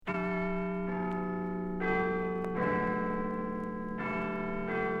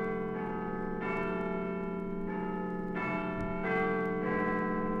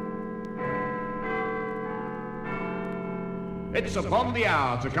It's upon the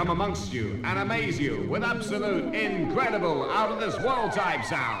hour to come amongst you and amaze you with absolute, incredible, out-of-this-world type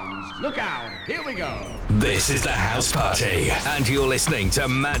sounds. Look out, here we go. This is the House Party, and you're listening to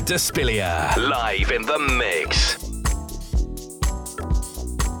Matt Despilia, live in the mix.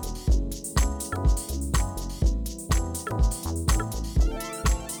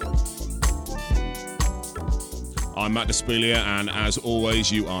 I'm Matt Despilia, and as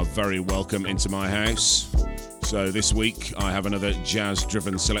always, you are very welcome into my house. So this week, I have another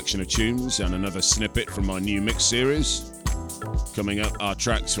jazz-driven selection of tunes and another snippet from my new mix series. Coming up are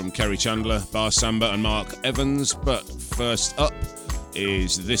tracks from Kerry Chandler, Bar Samba and Mark Evans, but first up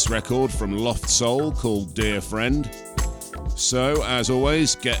is this record from Loft Soul called Dear Friend. So, as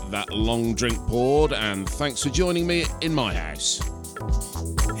always, get that long drink poured, and thanks for joining me in my house.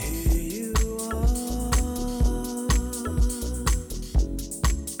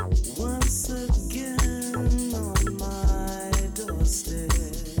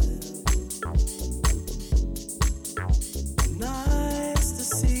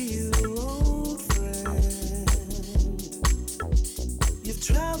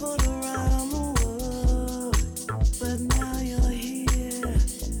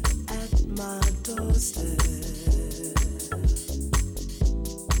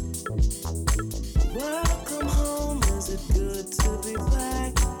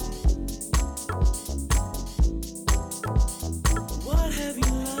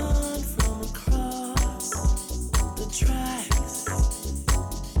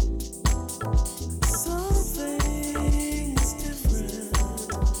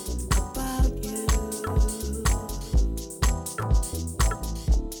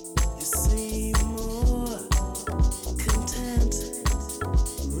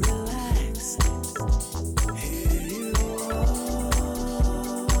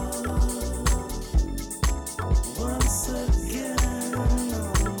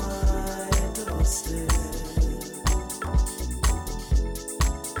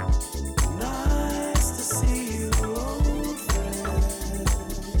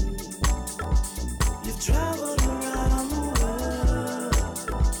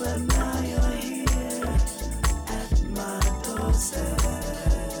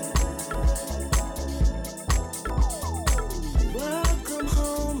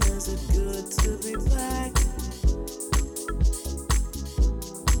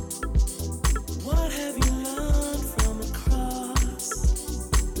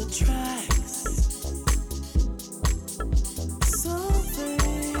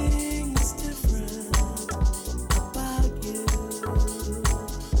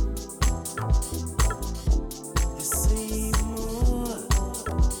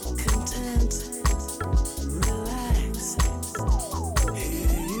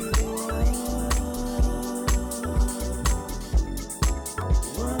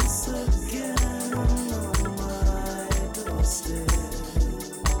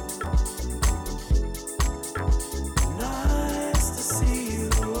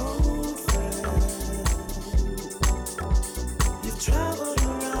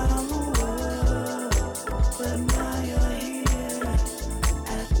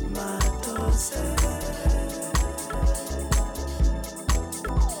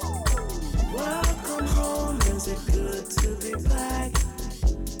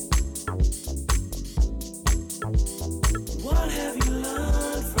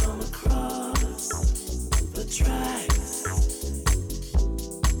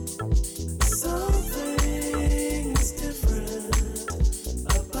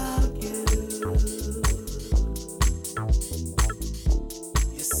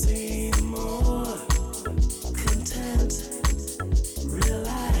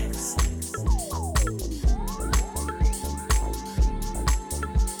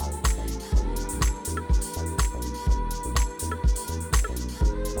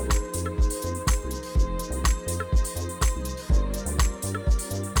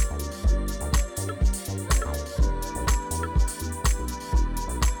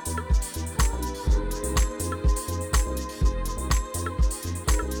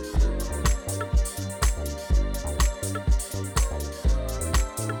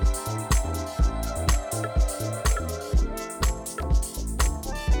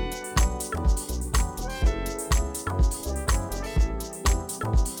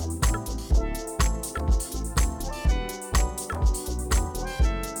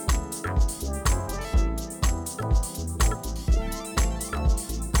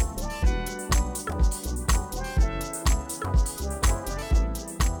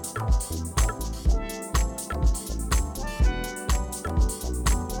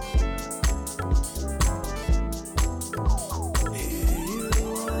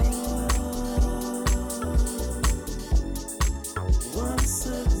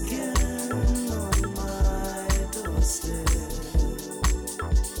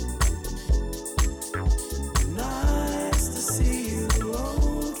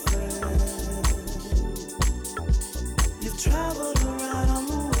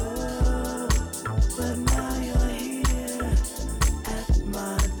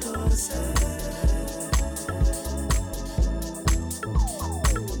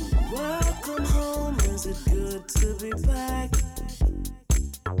 it good to be back?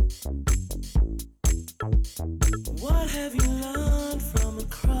 What have you learned from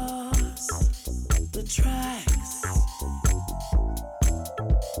across the tracks?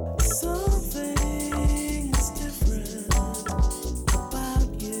 Something is different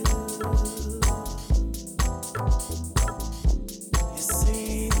about you. You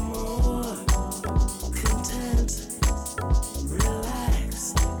seem more content,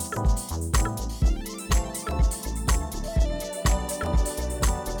 relaxed.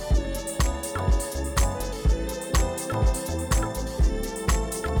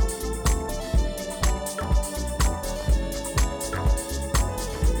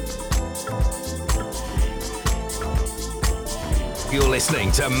 You're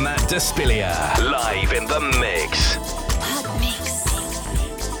listening to Matt Despilia, live in the mix. Hot mix.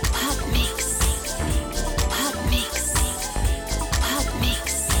 Hot mix. Hot mix. Hot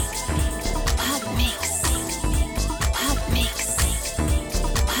mix. Hot mix. Hot mix.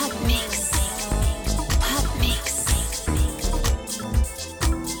 Hot mix. Hot mix.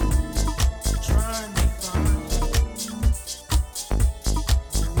 Trying to find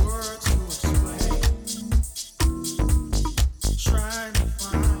the words to explain. Trying to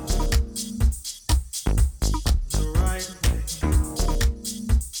find the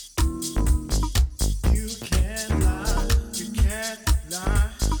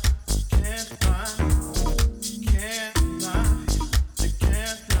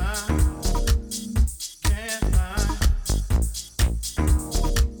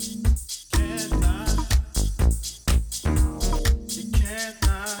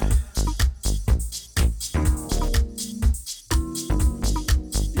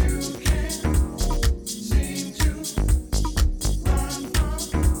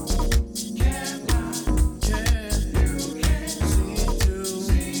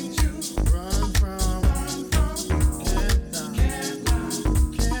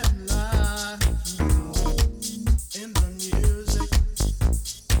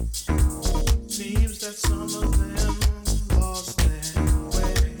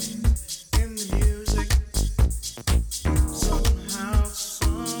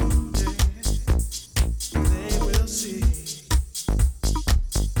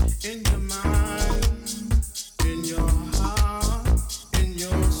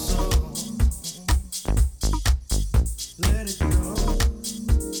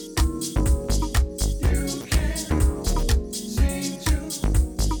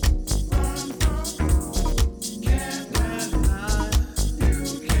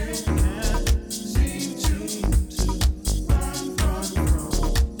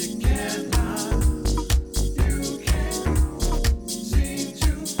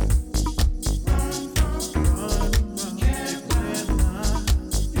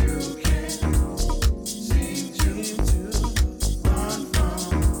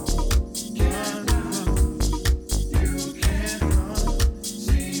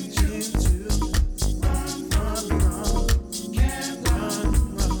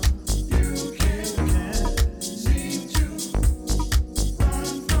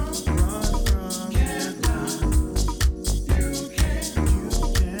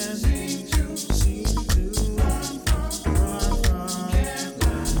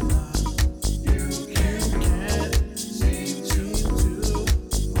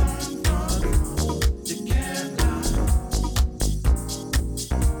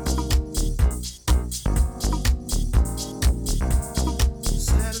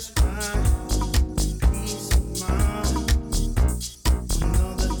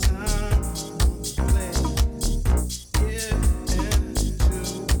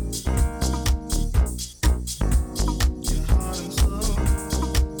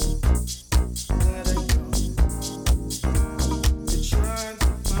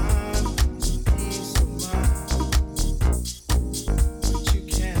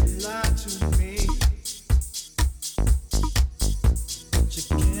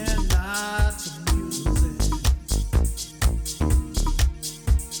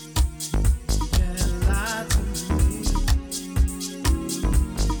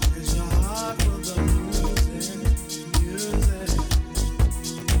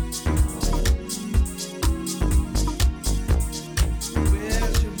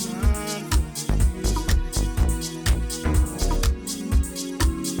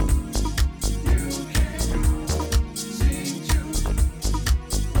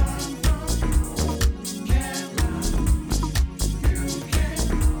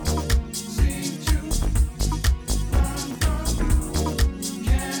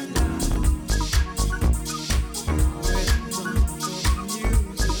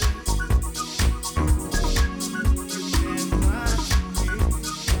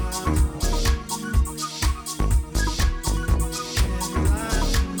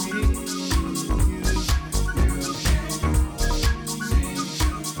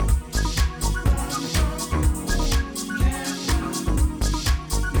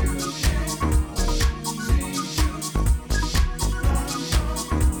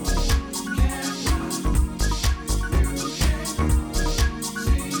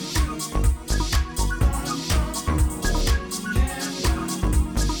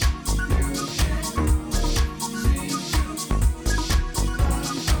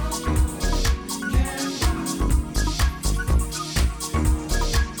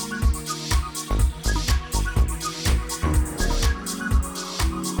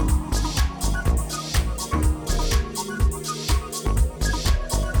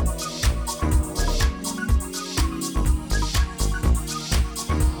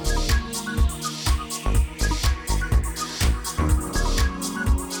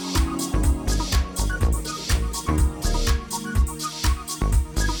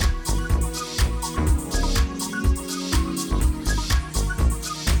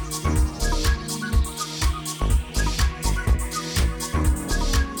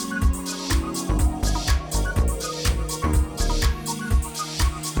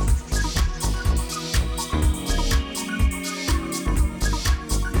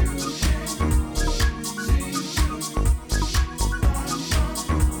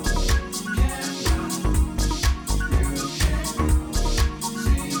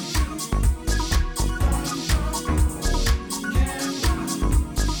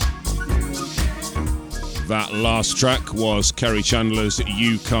That last track was Kerry Chandler's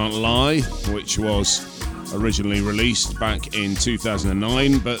You Can't Lie, which was originally released back in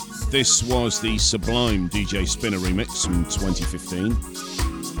 2009, but this was the Sublime DJ Spinner remix from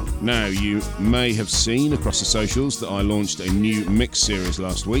 2015. Now, you may have seen across the socials that I launched a new mix series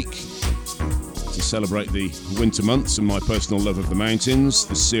last week to celebrate the winter months and my personal love of the mountains.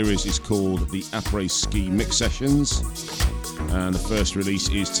 The series is called the Après Ski Mix Sessions, and the first release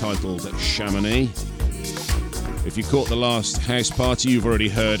is titled Chamonix. If you caught the last house party, you've already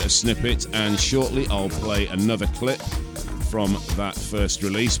heard a snippet, and shortly I'll play another clip from that first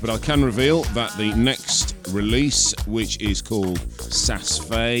release. But I can reveal that the next release, which is called Sass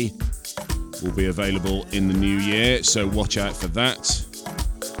Fay, will be available in the new year, so watch out for that.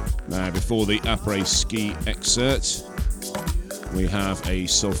 Now, before the Après Ski excerpt, we have a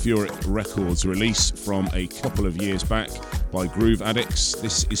Sulphuric Records release from a couple of years back by Groove Addicts.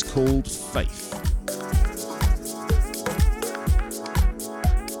 This is called Faith.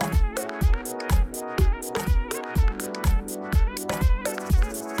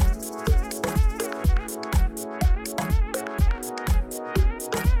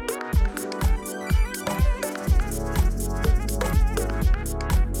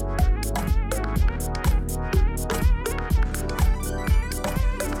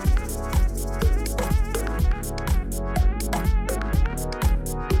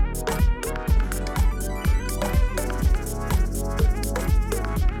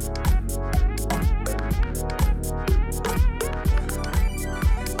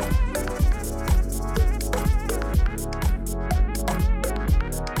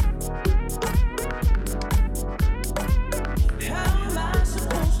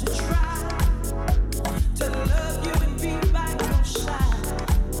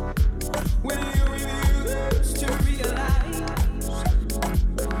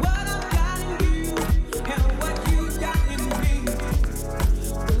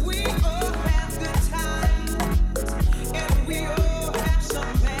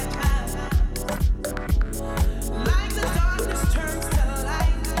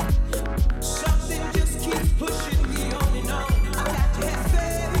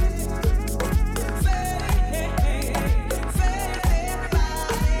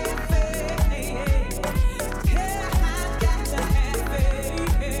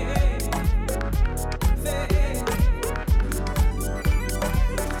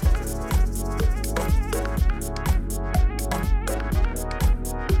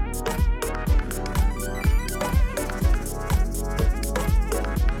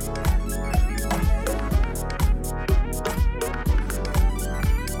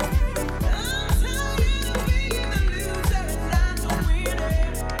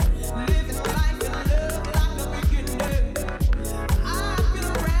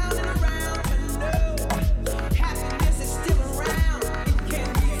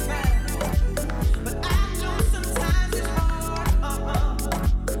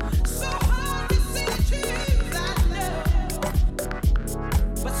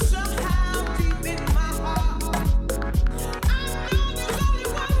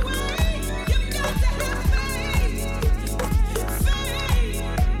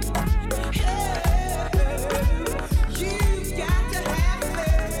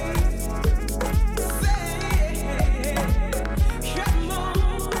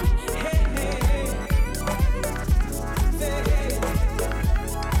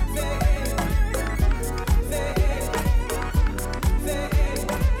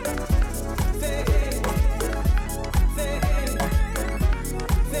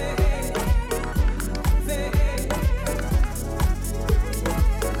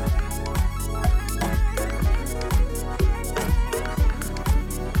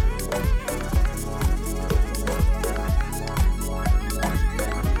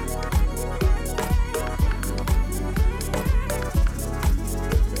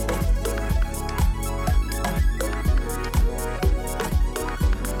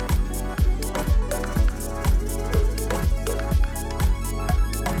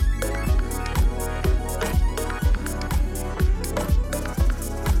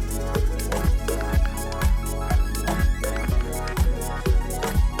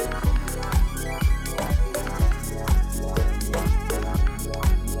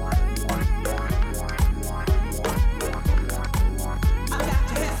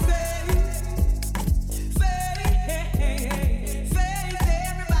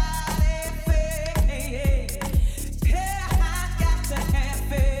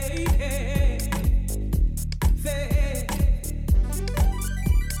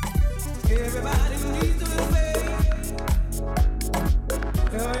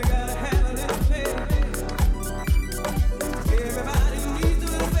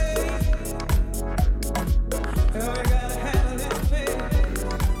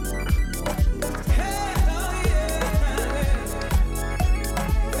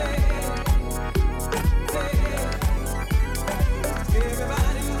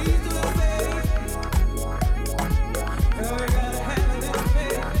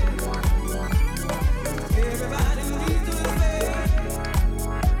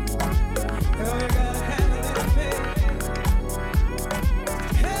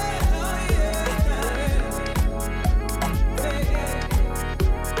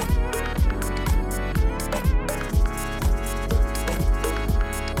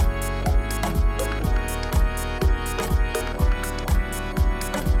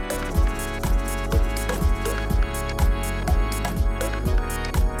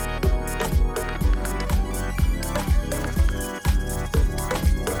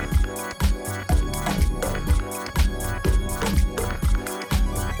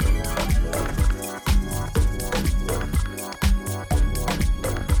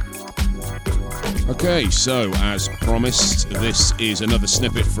 Okay, so as promised, this is another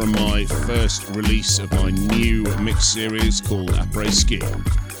snippet from my first release of my new mix series called Après Ski.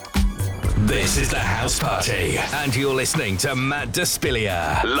 This is the House Party, and you're listening to Matt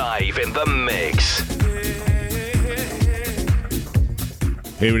Despilia, live in the mix.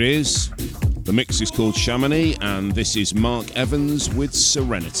 Here it is. The mix is called Chamonix, and this is Mark Evans with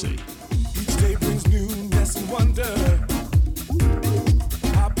Serenity. Each day brings newness and wonder,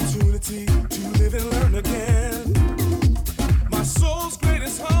 opportunity to live and learn again. My soul's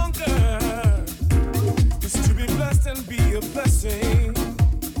greatest hunger is to be blessed and be a blessing.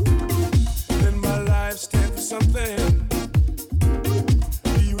 Let my life stand for something,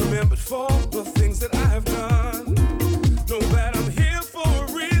 be remembered for the things that I have done. Know that I'm here for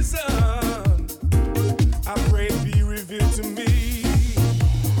a reason, I pray to be revealed to me.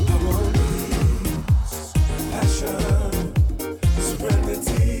 I want peace, passion.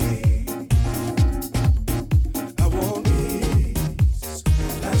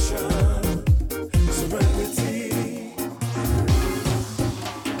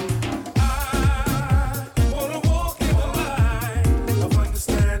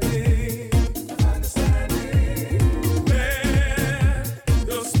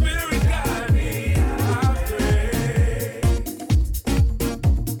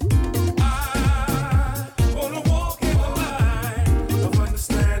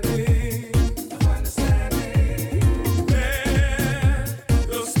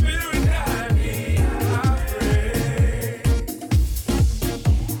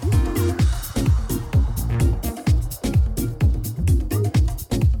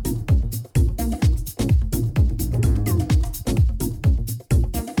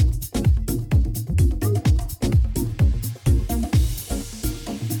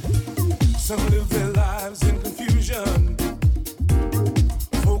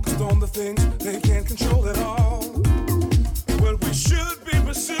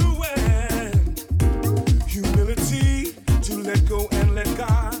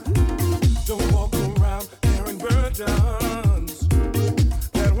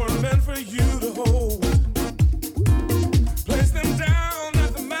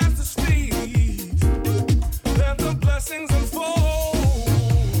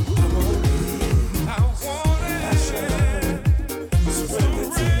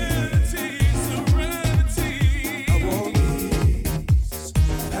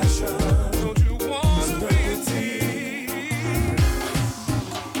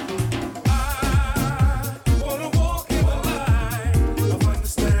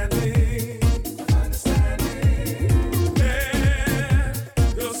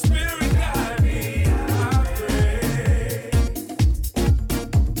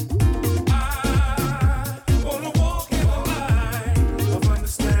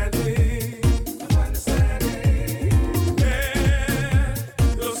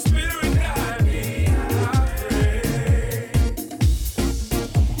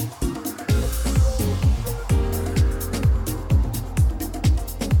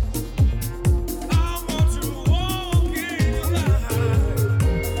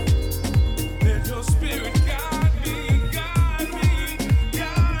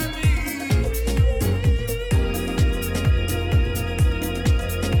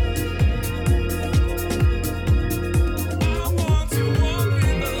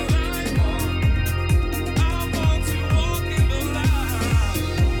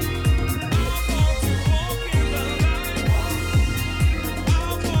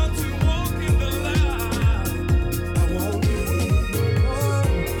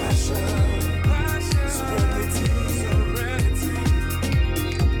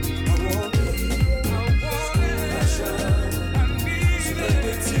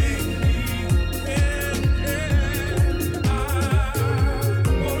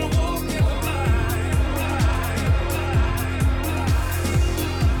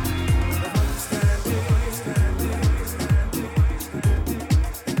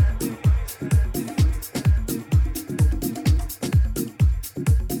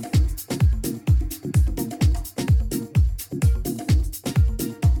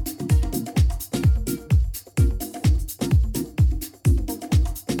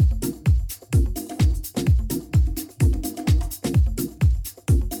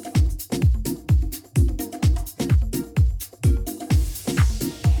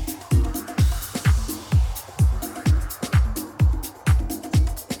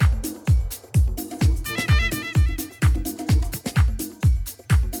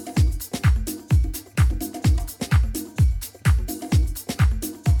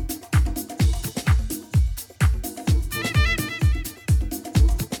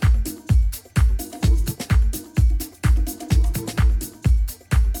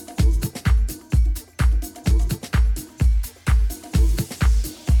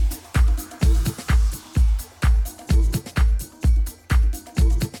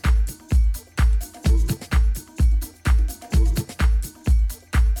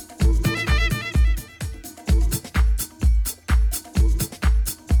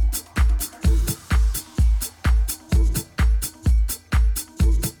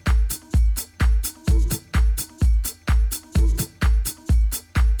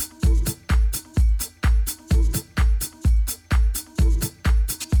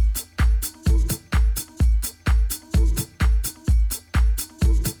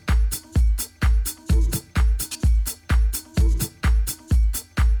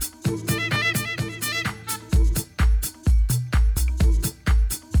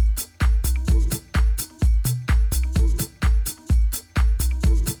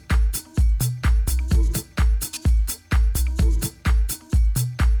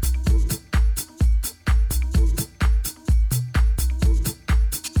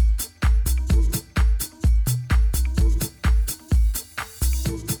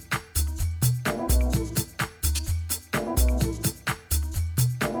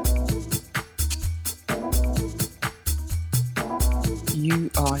 you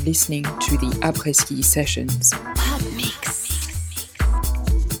are listening to the Après-Ski Sessions. Hot Mix.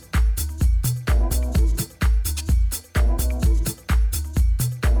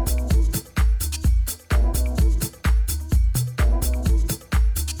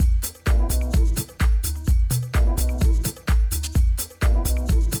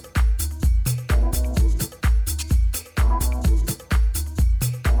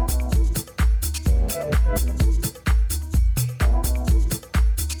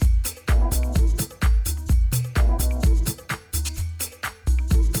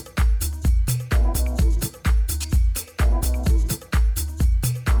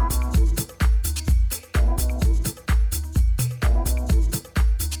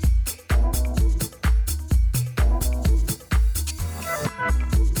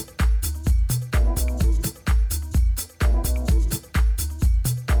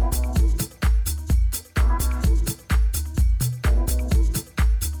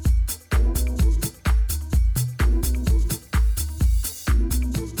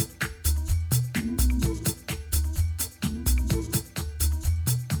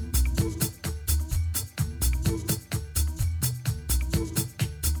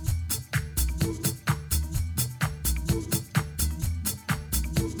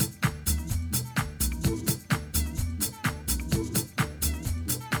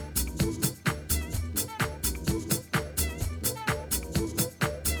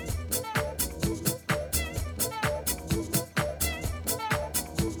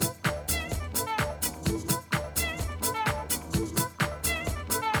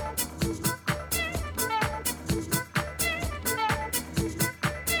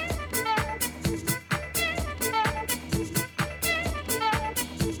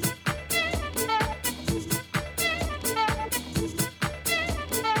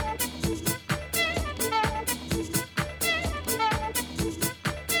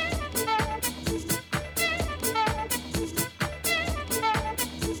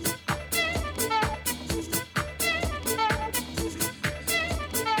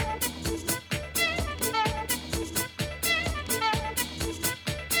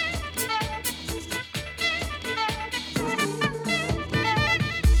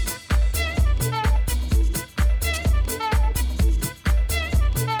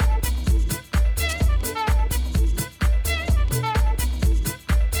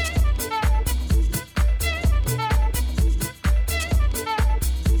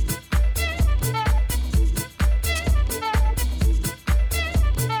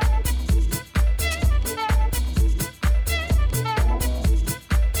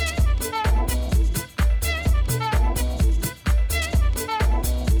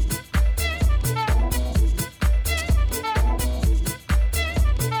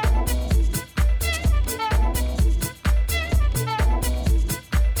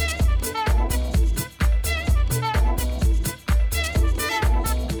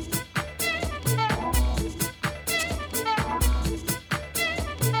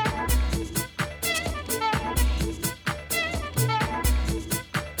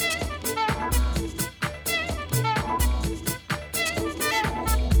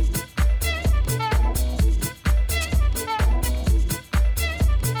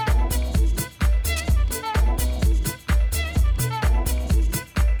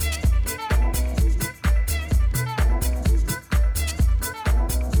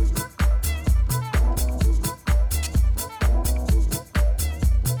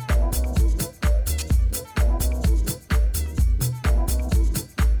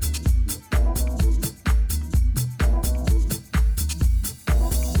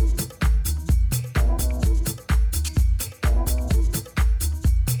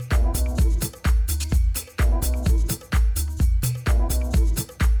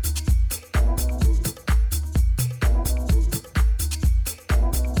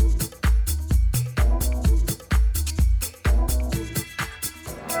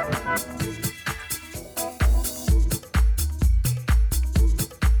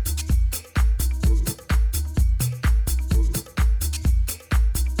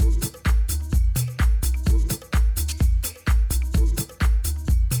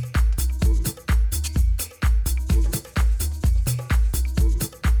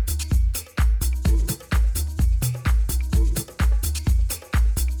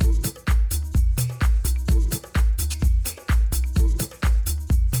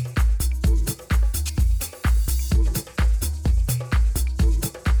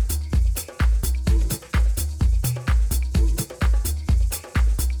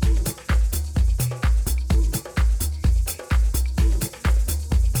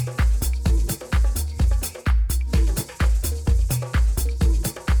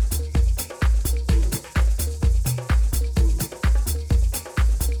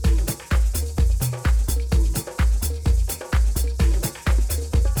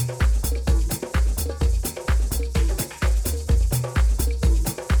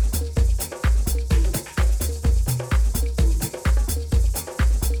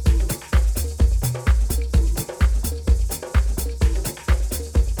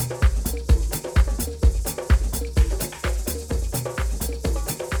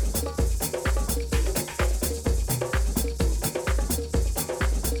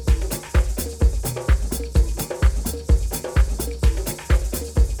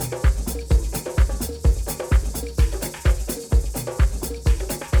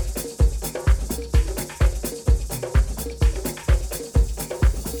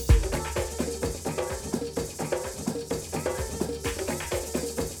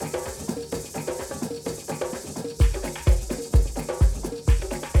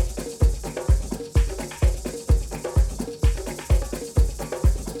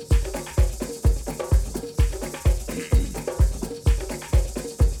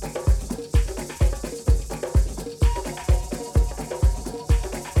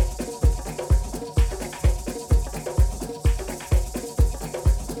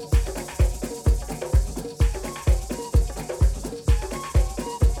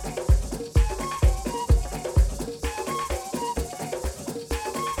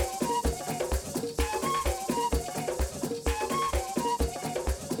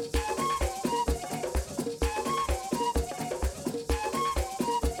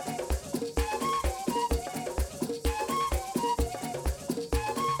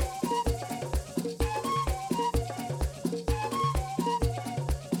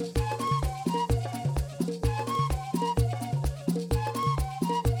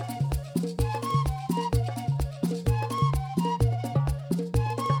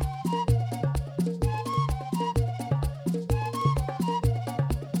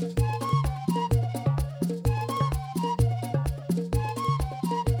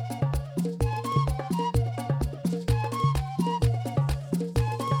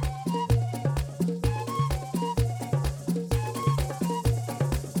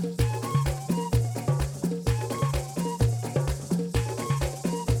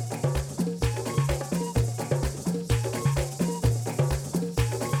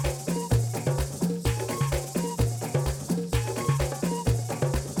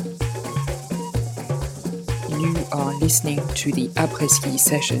 are listening to the Après-Ski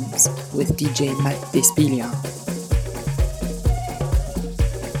Sessions with DJ Matt Despilia.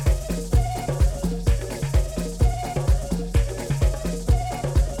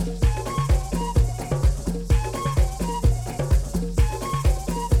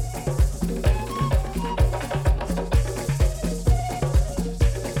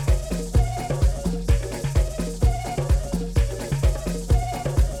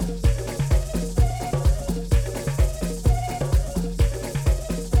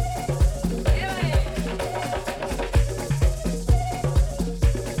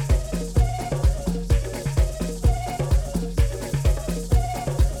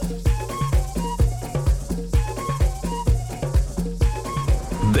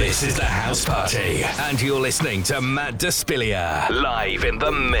 This is the House Party, and you're listening to Matt Despilia, live in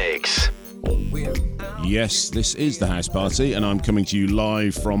the mix. Yes, this is the House Party, and I'm coming to you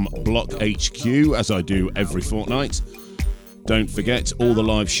live from Block HQ, as I do every fortnight. Don't forget, all the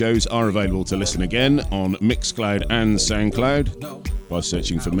live shows are available to listen again on Mixcloud and Soundcloud by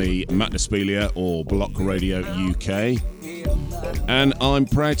searching for me, Matt Despilia, or Block Radio UK. And I'm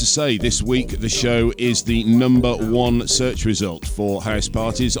proud to say this week the show is the #1 search result for house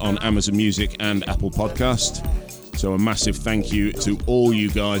parties on Amazon Music and Apple Podcast. So a massive thank you to all you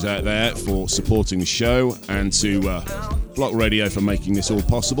guys out there for supporting the show, and to Block Radio for making this all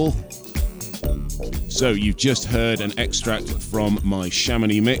possible. So you've just heard an extract from my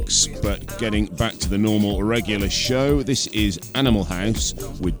Chamonix mix, but getting back to the normal regular show, this is Animal House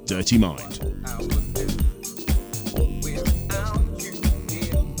with Dirty Mind.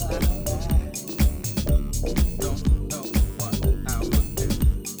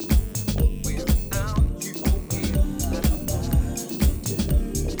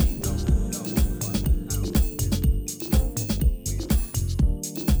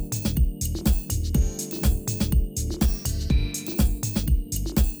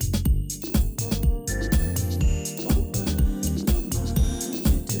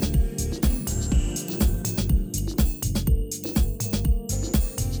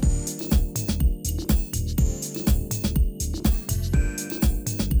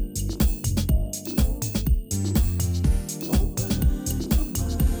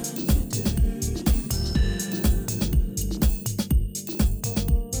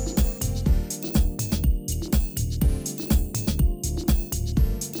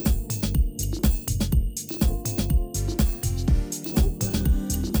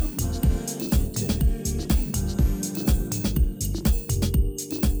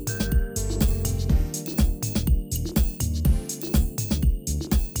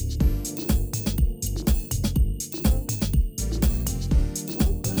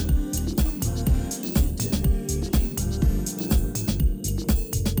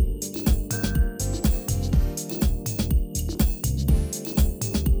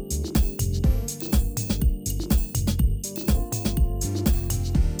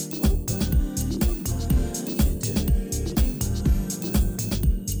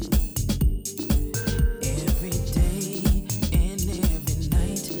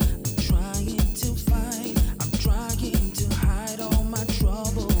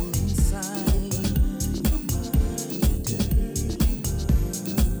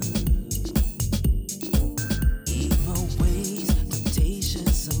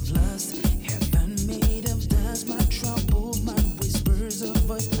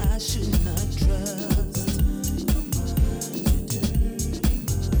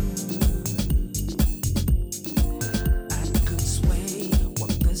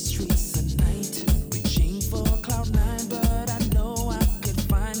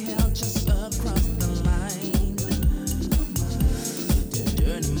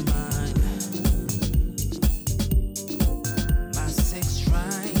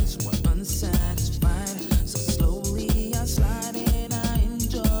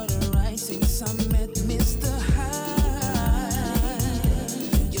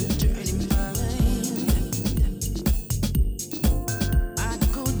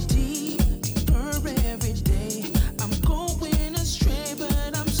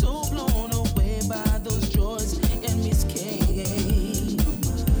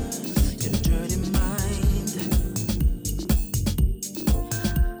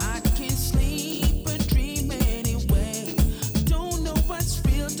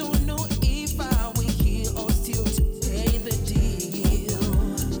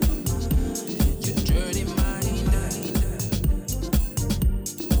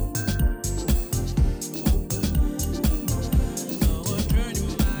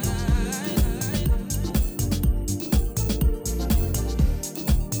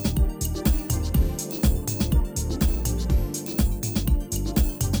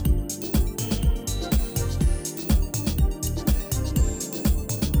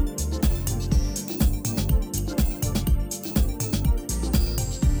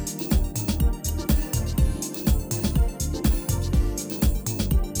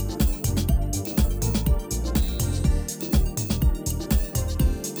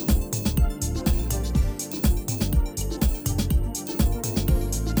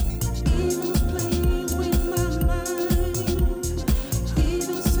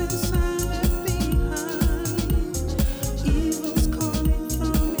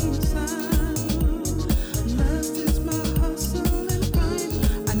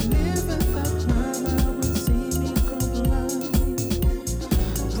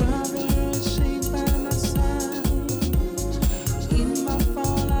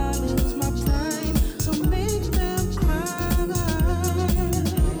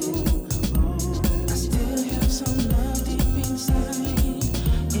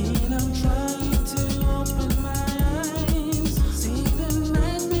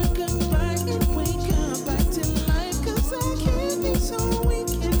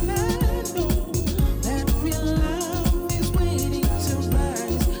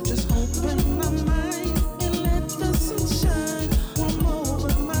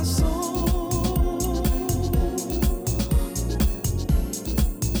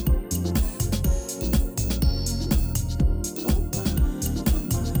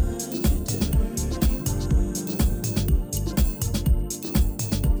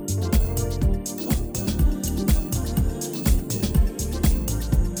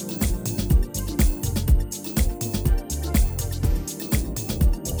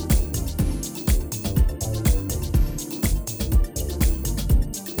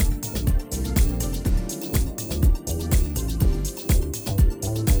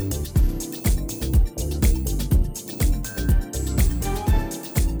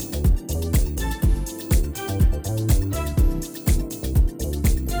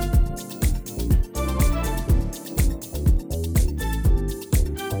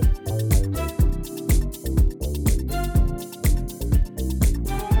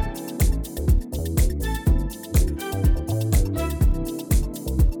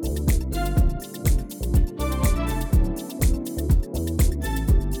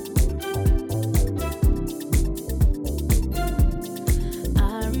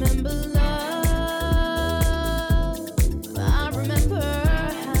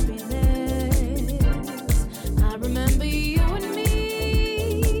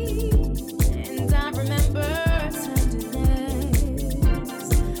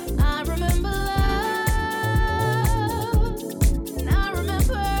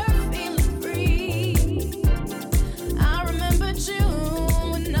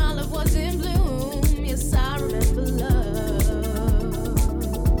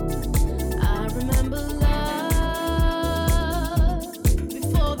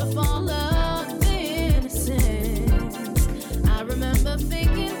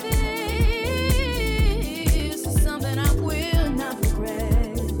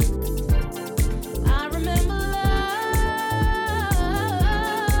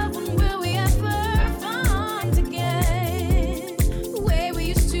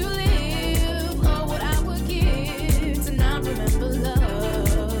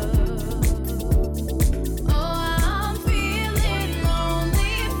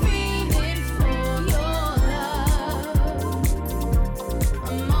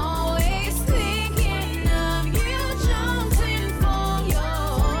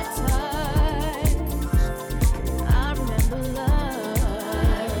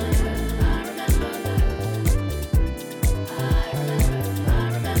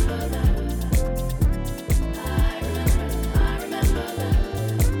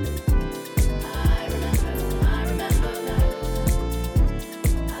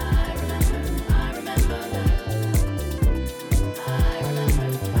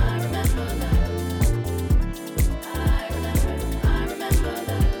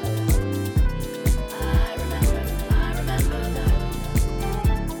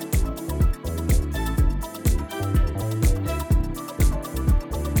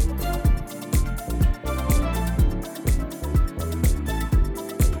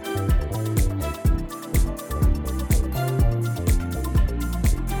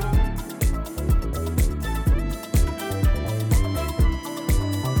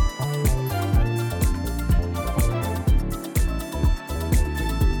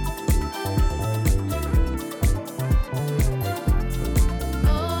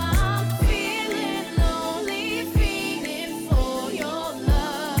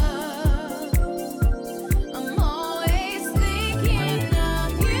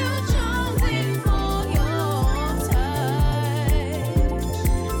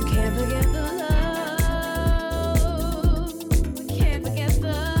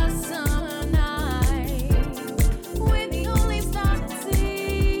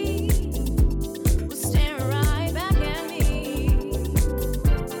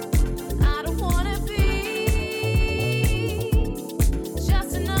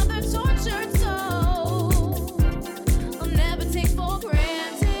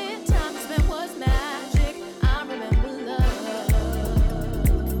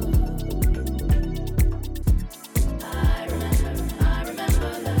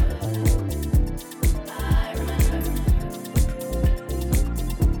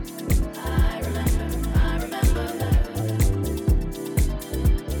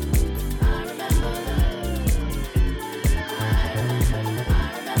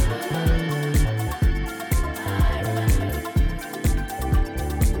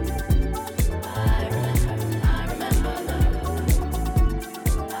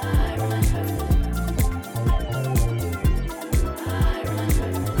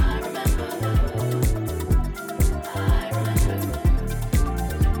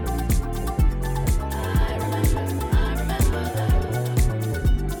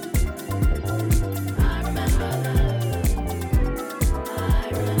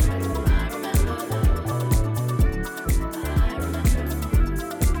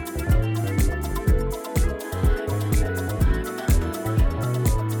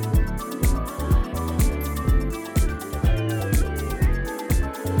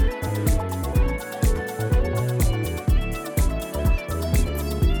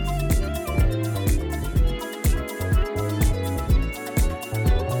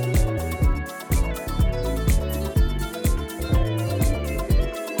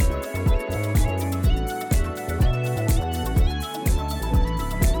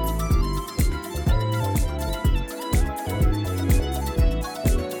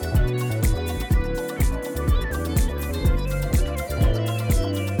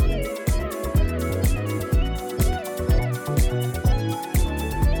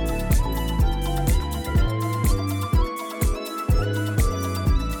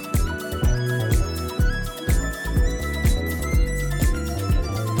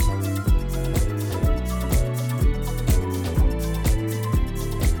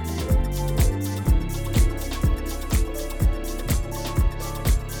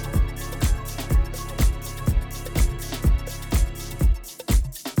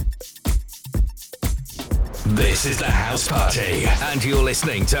 This is the House Party, and you're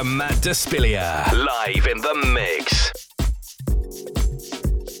listening to Matt Despilia, live in the mix.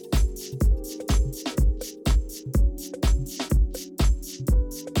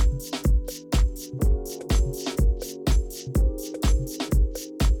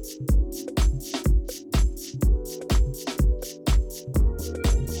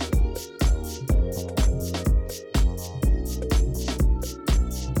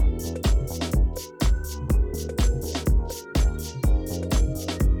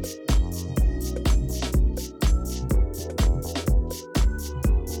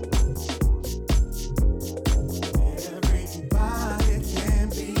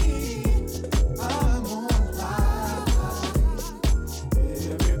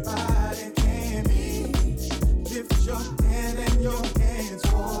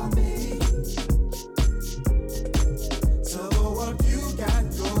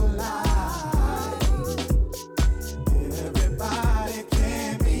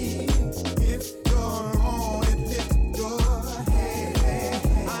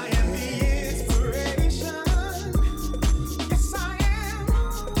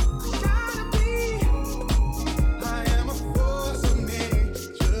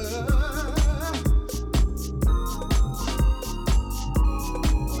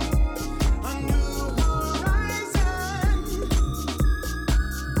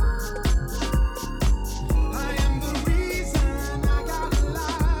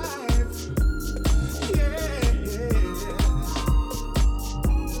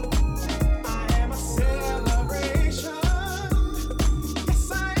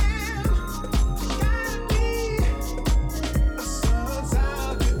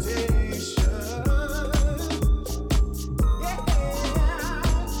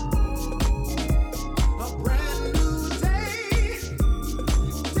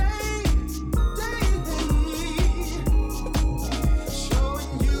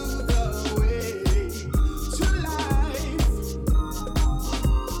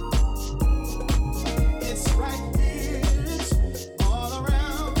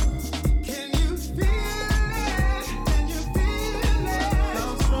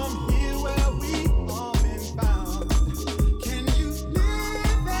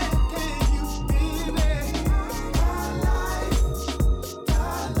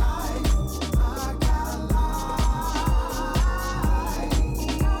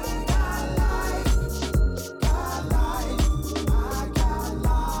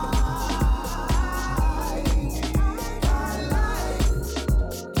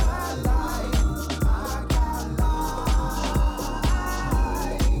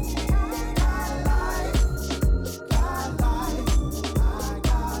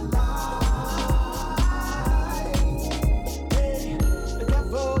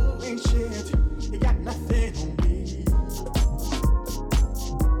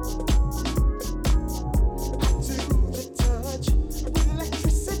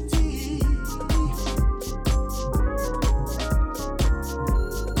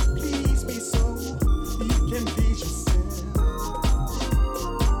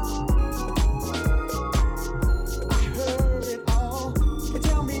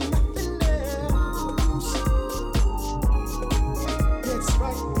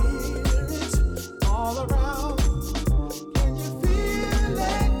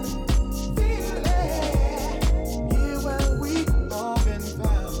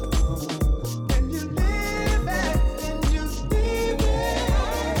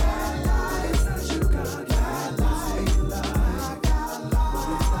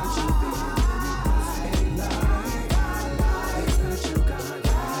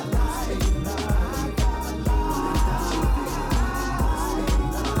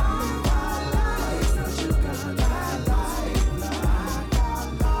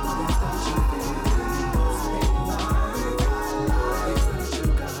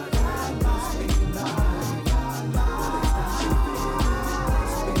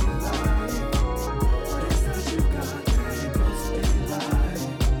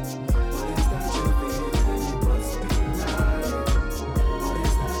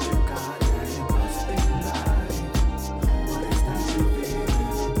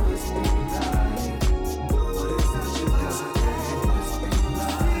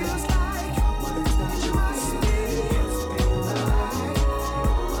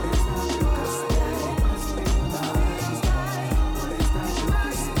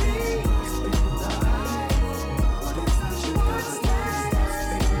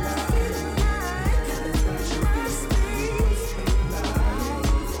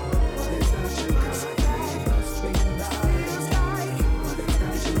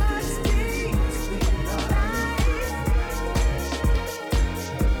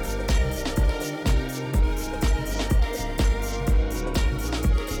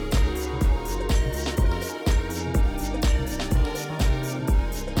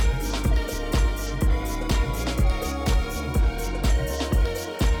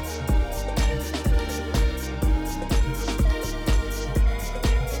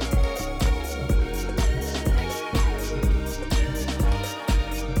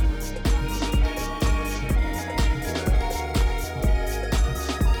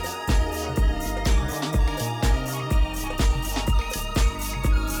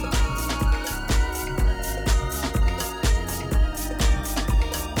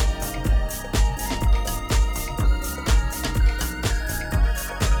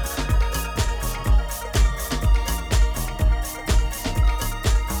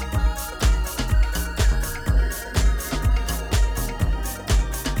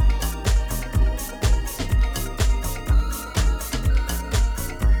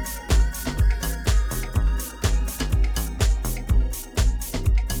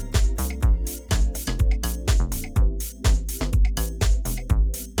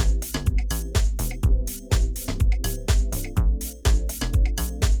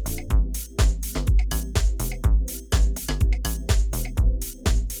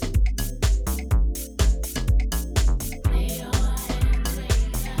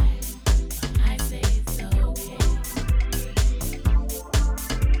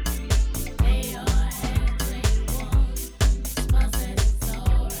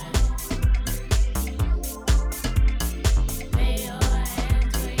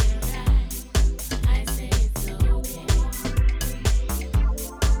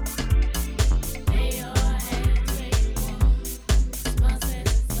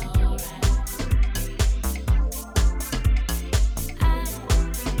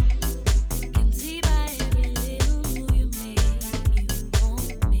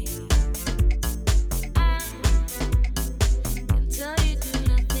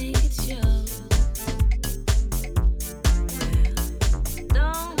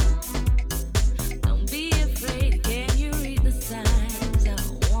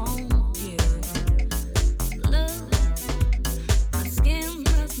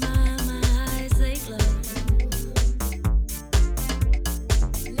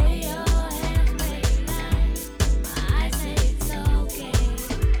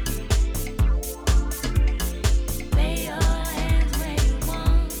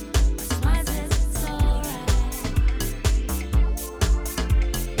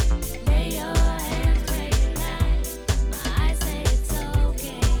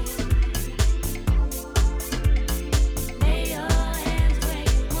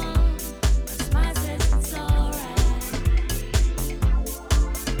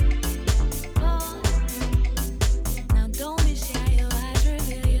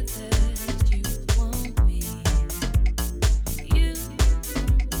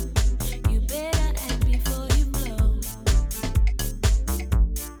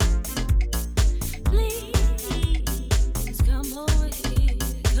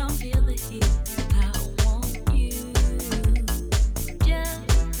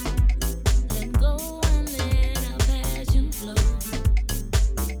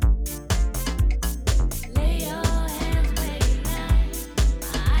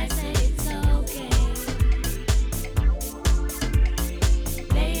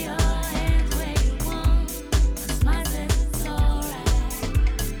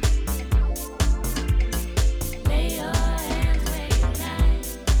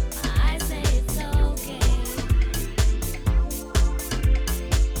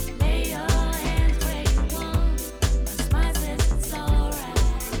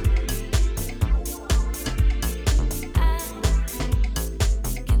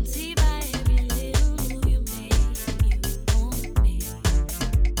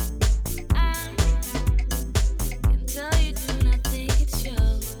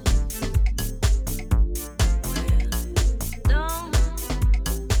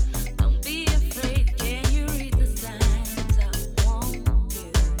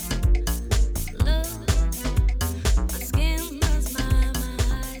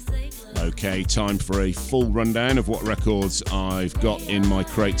 Okay, time for a full rundown of what records I've got in my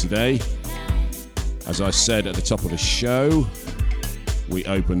crate today. As I said at the top of the show, we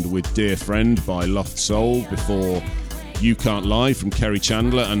opened with Dear Friend by Lost Soul, before You Can't Lie from Kerry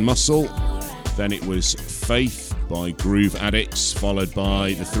Chandler and Muscle. Then it was Faith by Groove Addicts, followed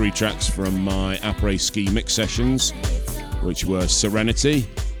by the 3 tracks from my après-ski mix sessions, which were Serenity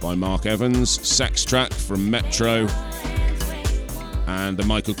by Mark Evans, Sax track from Metro, and the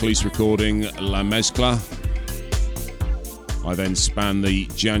Michael Cleese recording La Mezcla. I then span the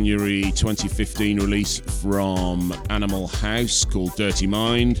January 2015 release from Animal House called Dirty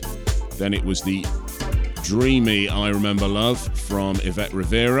Mind. Then it was the dreamy I Remember Love from Yvette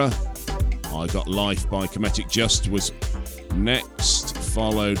Rivera. I Got Life by Comedic Just was next,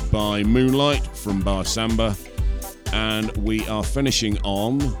 followed by Moonlight from Bar Samba. And we are finishing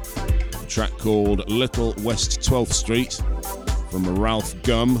on a track called Little West 12th Street from Ralph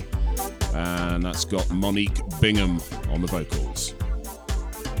Gum, and that's got Monique Bingham on the vocals.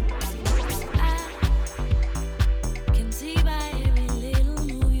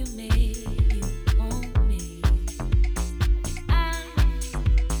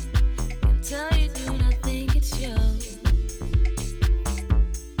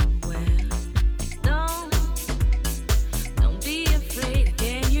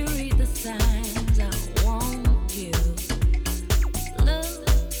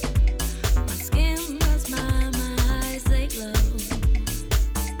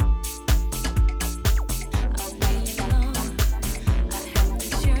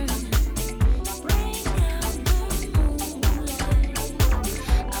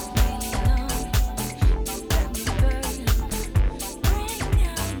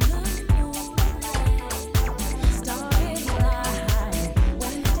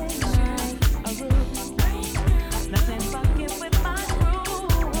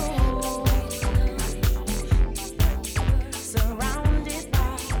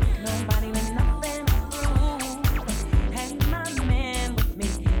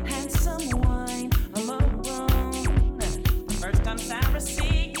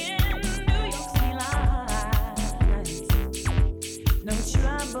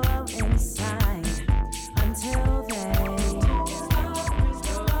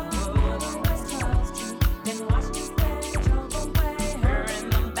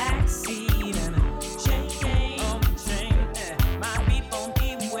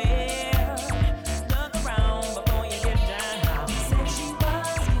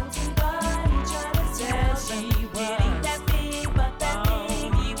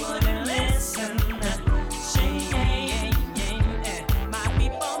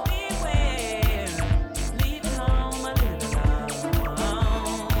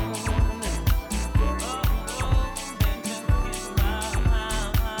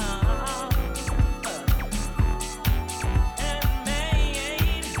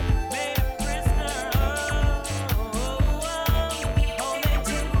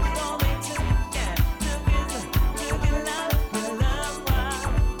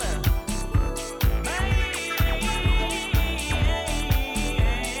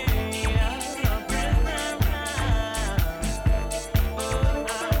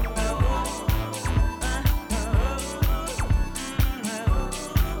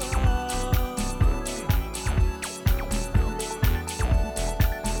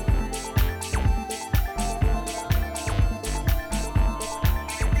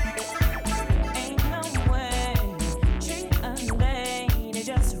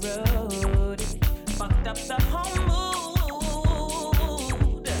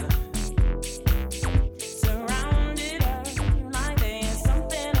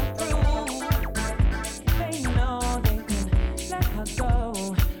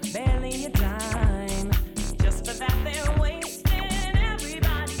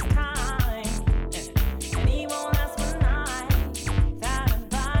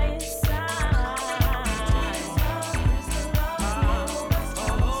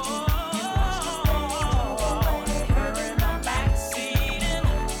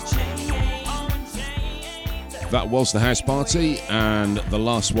 That was the house party and the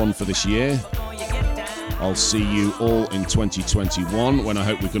last one for this year. I'll see you all in 2021 when I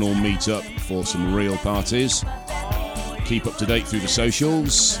hope we can all meet up for some real parties. Keep up to date through the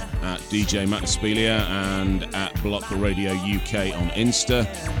socials at DJ Matt Despelia and at Block Radio UK on Insta,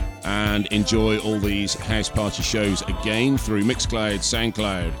 and enjoy all these house party shows again through Mixcloud,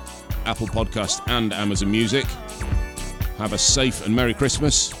 SoundCloud, Apple Podcast and Amazon Music. Have a safe and Merry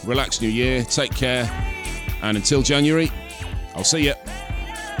Christmas, relaxed New Year, take care, and until January, I'll see you.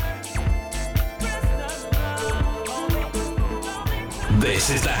 This This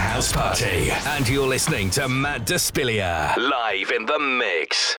is the House Party, and you're listening to Matt Despilia live in the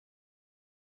mix.